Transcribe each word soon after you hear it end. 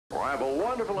I have a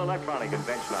wonderful electronic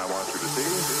invention I want you to see.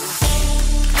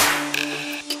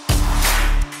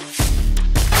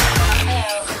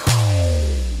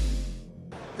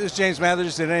 This is James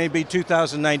Mathers at NAB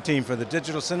 2019 for the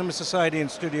Digital Cinema Society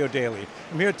and Studio Daily.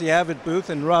 I'm here at the Avid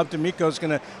booth, and Rob D'Amico is going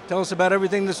to tell us about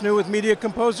everything that's new with Media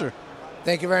Composer.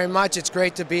 Thank you very much. It's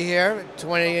great to be here,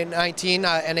 2019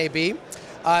 NAB.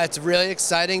 It's a really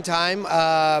exciting time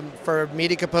for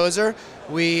Media Composer.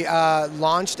 We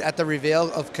launched at the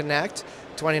reveal of Connect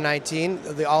 2019,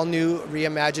 the all-new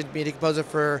reimagined Media Composer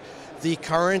for the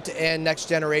current and next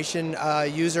generation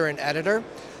user and editor.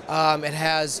 It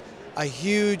has a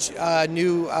huge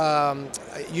new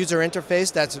user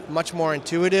interface that's much more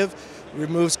intuitive,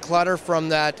 removes clutter from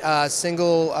that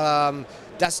single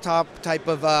desktop type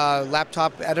of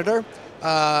laptop editor,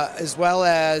 as well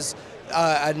as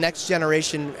a next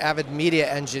generation Avid media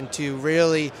engine to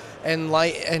really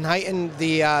heighten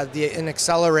and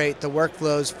accelerate the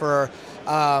workflows for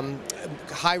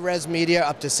high-res media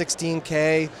up to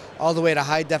 16K, all the way to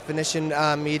high-definition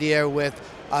media with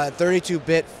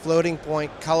 32-bit floating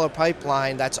point color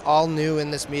pipeline. That's all new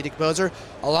in this Media Composer.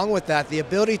 Along with that, the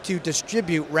ability to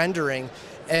distribute rendering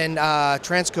and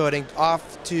transcoding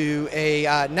off to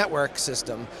a network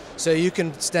system. So you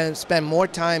can spend more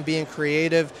time being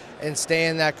creative and stay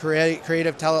in that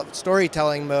creative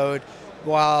storytelling mode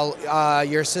while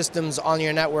your systems on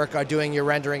your network are doing your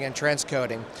rendering and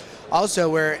transcoding. Also,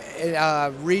 we're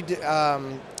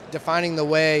redefining the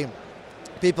way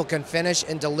people can finish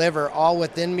and deliver all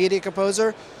within Media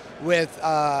Composer with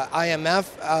IMF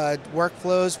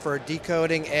workflows for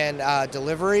decoding and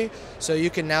delivery. So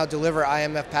you can now deliver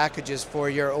IMF packages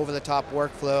for your over-the-top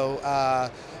workflow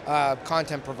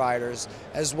content providers,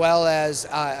 as well as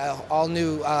all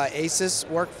new ACES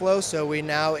workflow. So we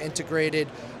now integrated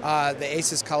the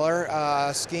ACES color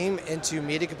scheme into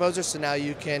Media Composer, so now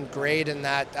you can grade in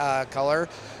that color,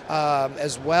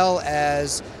 as well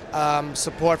as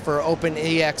support for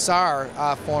OpenEXR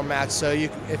formats. So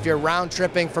if you're round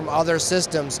tripping from other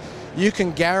systems, you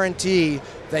can guarantee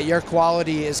that your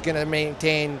quality is going to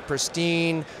maintain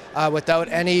pristine without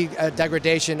any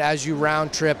degradation as you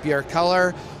round trip your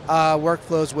color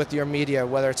workflows with your media,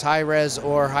 whether it's high res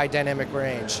or high dynamic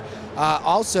range.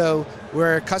 Also,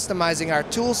 we're customizing our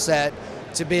tool set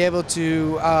to be able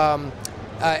to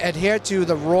adhere to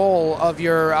the role of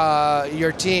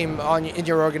your team in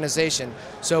your organization.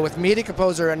 So with Media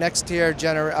Composer, a next tier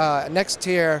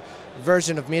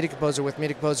version of Media Composer with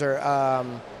Media Composer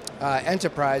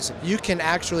Enterprise, you can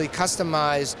actually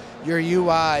customize your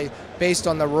UI based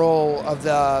on the role of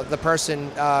the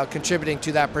person contributing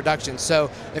to that production. So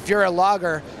if you're a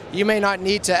logger, you may not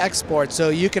need to export, so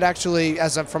you could actually,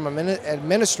 from an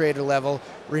administrator level,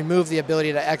 remove the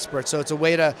ability to export. So it's a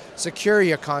way to secure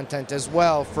your content as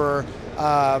well for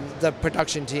the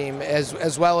production team,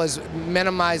 as well as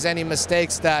minimize any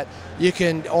mistakes that you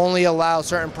can only allow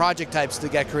certain project types to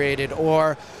get created,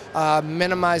 or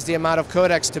minimize the amount of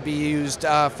codecs to be used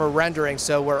for rendering.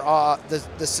 So we're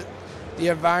the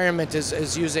environment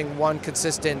is using one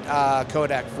consistent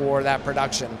codec for that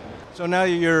production. So now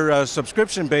you're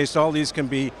subscription-based, all these can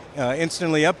be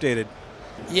instantly updated.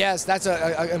 Yes, that's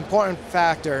an important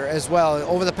factor as well.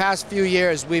 Over the past few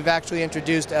years, we've actually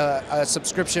introduced a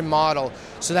subscription model,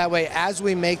 so that way as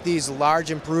we make these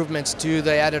large improvements to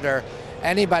the editor,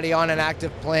 anybody on an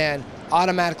active plan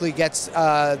automatically gets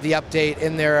the update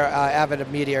in their Avid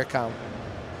Media account.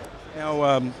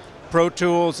 Now, Pro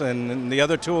Tools and the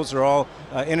other tools are all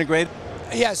integrated?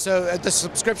 Yeah, so the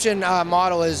subscription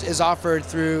model is offered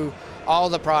through all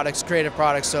the products, creative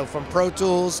products, so from Pro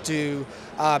Tools to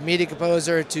Media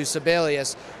Composer to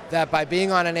Sibelius, that by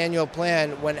being on an annual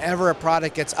plan, whenever a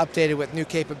product gets updated with new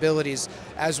capabilities,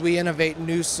 as we innovate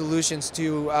new solutions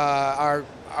to our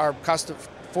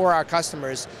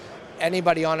customers,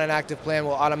 anybody on an active plan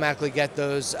will automatically get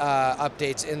those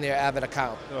updates in their Avid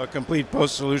account. So a complete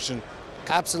post solution.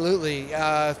 Absolutely.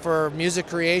 For music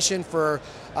creation, for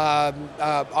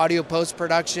audio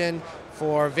post-production,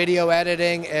 for video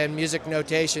editing and music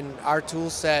notation, our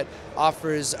tool set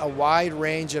offers a wide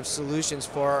range of solutions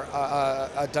for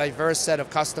a diverse set of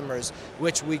customers,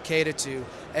 which we cater to.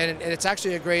 And it's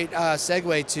actually a great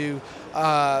segue to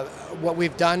what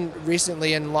we've done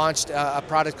recently and launched a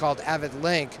product called Avid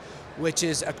Link, which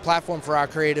is a platform for our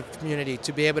creative community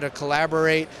to be able to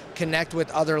collaborate, connect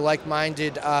with other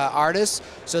like-minded artists,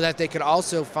 so that they can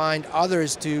also find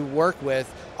others to work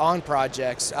with on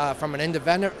projects from an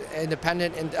independent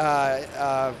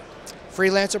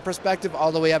freelancer perspective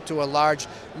all the way up to a large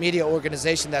media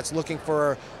organization that's looking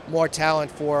for more talent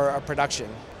for a production.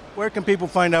 Where can people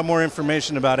find out more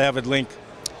information about Avid Link?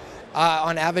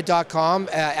 On Avid.com,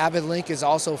 Avid Link is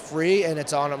also free, and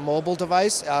it's on a mobile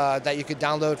device that you could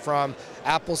download from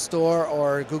Apple Store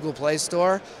or Google Play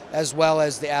Store, as well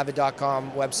as the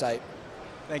Avid.com website.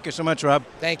 Thank you so much, Rob.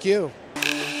 Thank you.